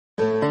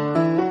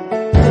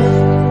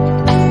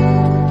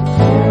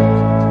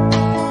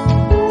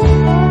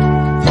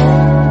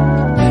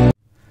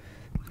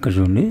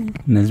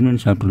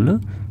Measurement చాప్టర్లో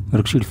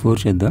worksheet 4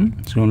 చేద్దాం.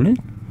 చూడండి.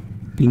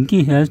 Pinky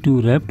has to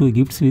rap 2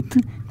 gifts with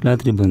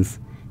cloth ribbons.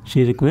 She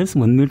requires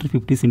 1 meter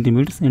 50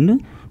 centimeters and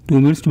 2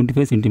 meters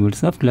 25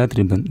 centimeters of cloth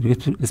ribbon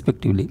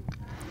respectively.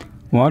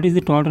 What is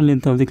the total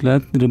length of the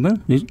cloth ribbon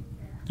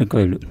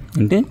required?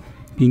 అంటే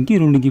Pinky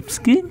 2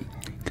 గిఫ్ట్స్కి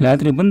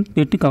cloth ribbon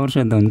పెట్టి cover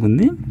చేద్దాం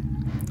అనుకుంది.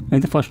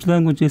 అయితే first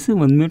దానికి వచ్చేసి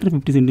 1 meter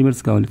 50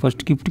 centimeters కావాలి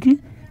first గిఫ్ట్కి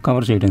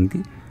cover చేయడానికి.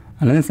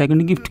 అలాగే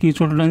సెకండ్ గిఫ్ట్కి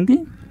చూడడానికి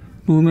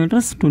 2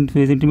 meters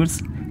 25 centimeters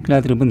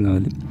క్లాత్ రిబ్బన్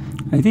కావాలి.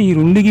 అయితే ఈ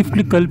 2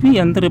 గిఫ్ట్లకి కలిపి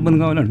ఎంత రిబ్బన్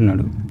కావాలి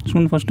అంటున్నాడు.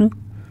 చూడండి. First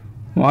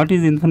what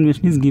is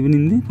information is given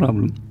in the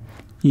problem.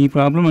 ఈ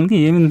ప్రాబ్లం మనకి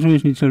ఏమి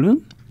ఇన్ఫర్మేషన్ ఇచ్చాడు?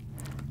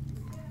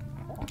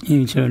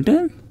 ఏమి ఇచ్చాడంటే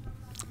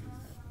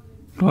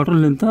total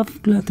length of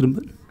cloth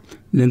ribbon.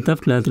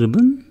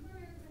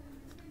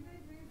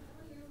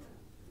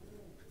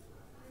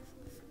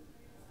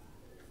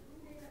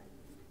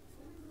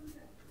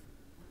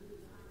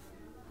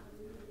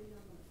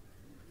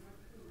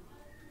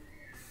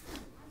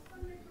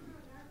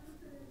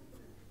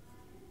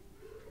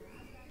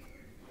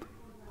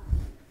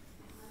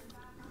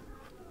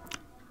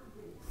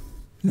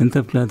 Length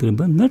of cloth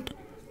ribbon that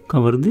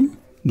cover the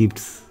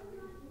gifts.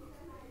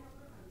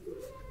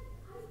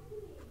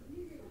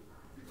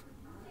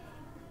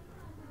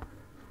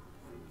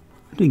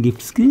 అంటే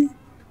గిఫ్ట్స్కి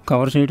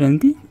కవర్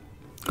చేయడానికి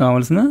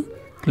కావాల్సిన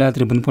క్లాత్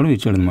రిబ్బన్ కూడా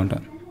ఇచ్చాడు అనమాట.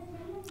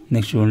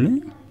 నెక్స్ట్ చూడండి.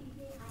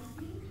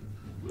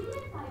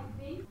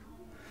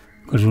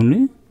 ఇక్కడ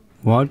చూడండి.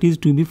 What is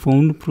to be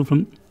found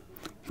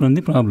from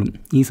the problem.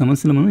 ఈ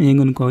సమస్యలో మనం ఏం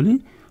కనుక్కోవాలి?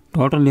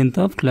 Total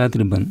length of cloth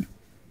ribbon.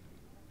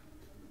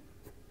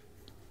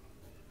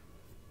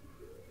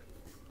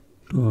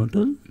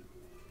 Total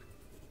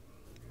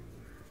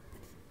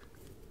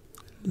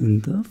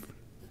length of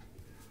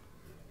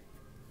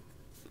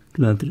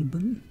cloth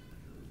ribbon.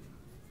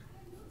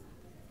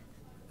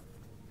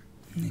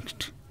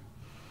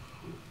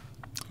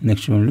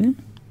 Next only,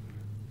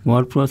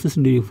 what process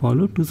do you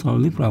follow to solve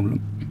the problem?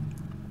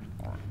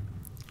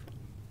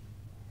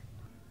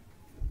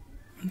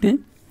 అంటే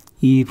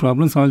ఈ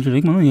ప్రాబ్లం సాల్వ్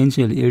చేయడానికి మనం ఏం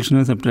చేయాలి?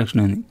 ఎడిషన్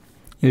సబ్ట్రాక్షన్ అని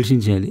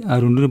ఎడిషన్ చేయాలి. ఆ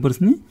 2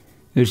 రిబ్బర్స్ని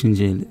ఎడిషన్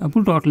చేయాలి.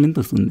 అప్పుడు టోటల్ లెంత్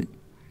వస్తుంది.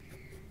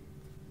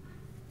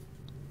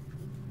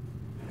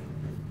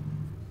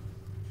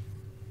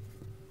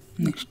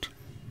 నెక్స్ట్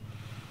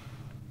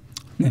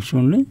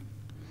చూడండి.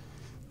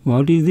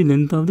 What is the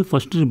length of the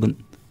first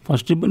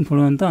ribbon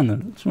పొడవు ఎంత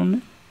అన్నాడు. చూడండి.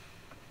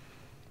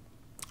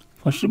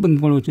 ఫస్ట్ రిబ్బన్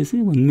పొడవు వచ్చేసి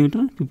 1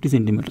 meter 50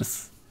 centimeters.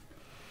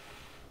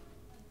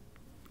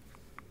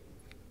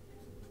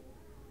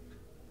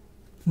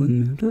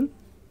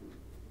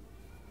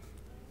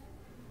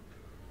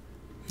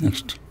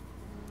 Next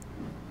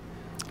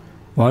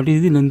what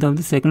is the length of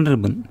the second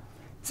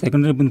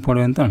ribbon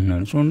పొడవు ఎంత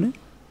అంటున్నాడు. చూడండి.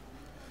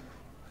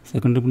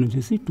 సెకండ్ రిబ్బన్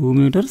వచ్చేసి 2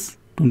 meters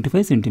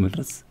 25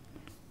 centimeters.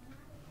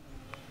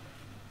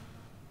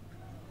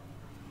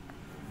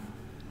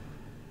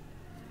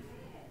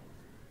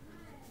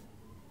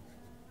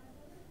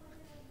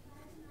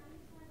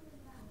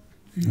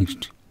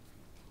 నెక్స్ట్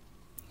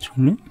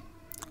చూడండి.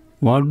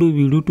 What do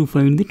we do to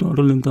find the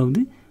total length of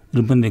the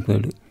ribbon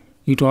required.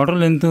 ఈ total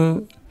length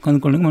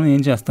కనుక్కోవడానికి మనం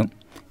ఏం చేస్తాం?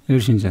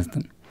 ఎడిషన్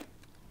చేస్తాం.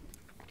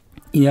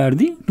 Add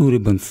the 2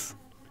 ribbons.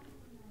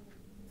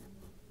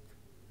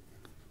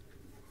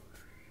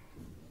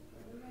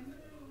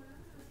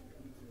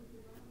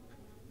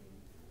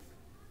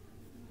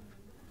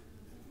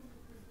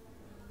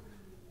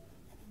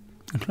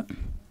 అట్లా.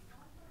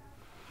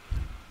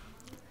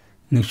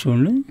 నెక్స్ట్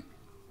చూడండి.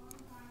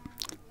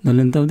 The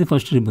length of the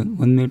first ribbon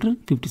 1 meter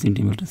 50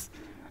 centimeters.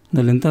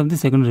 The length of the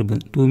second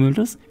ribbon 2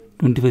 meters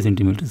 25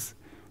 centimeters.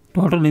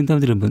 Total length of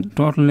the ribbon.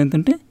 Total length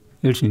అంటే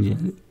edition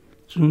చేయాలి.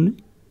 చూడండి.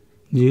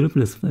 0 +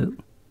 5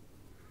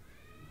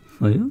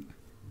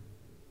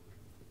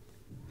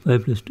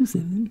 5 + 2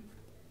 7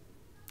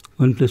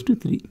 1 + 2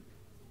 3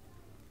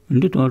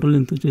 అంటే టోటల్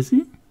లెంత్ వచ్చేసి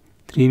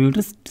 3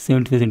 meters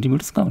 75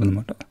 centimeters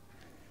కావాలన్నమాట.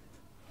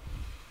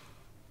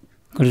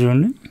 ఇక్కడ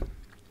చూడండి.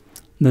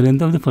 The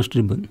length of the first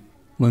ribbon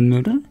 1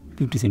 meter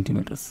 50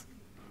 centimeters.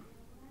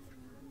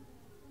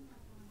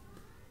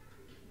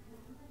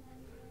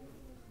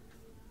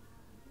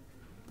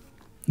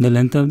 The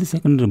length of the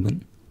second ribbon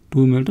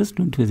 2 meters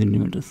 25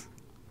 centimeters.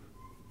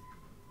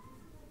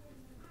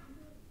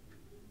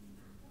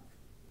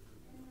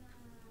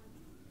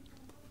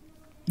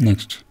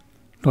 Next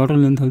total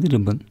length of the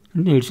ribbon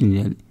అంటే edition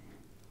చేయాలి.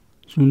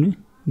 చూడండి.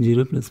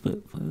 0 + 5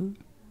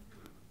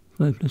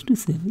 5 + 2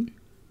 7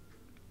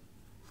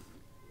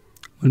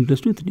 1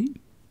 + 2 3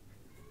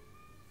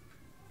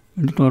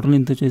 అంటే టోటల్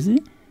ఎంత వచ్చేసి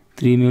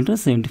 3 meters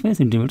 75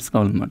 centimeters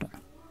కావాలన్నమాట.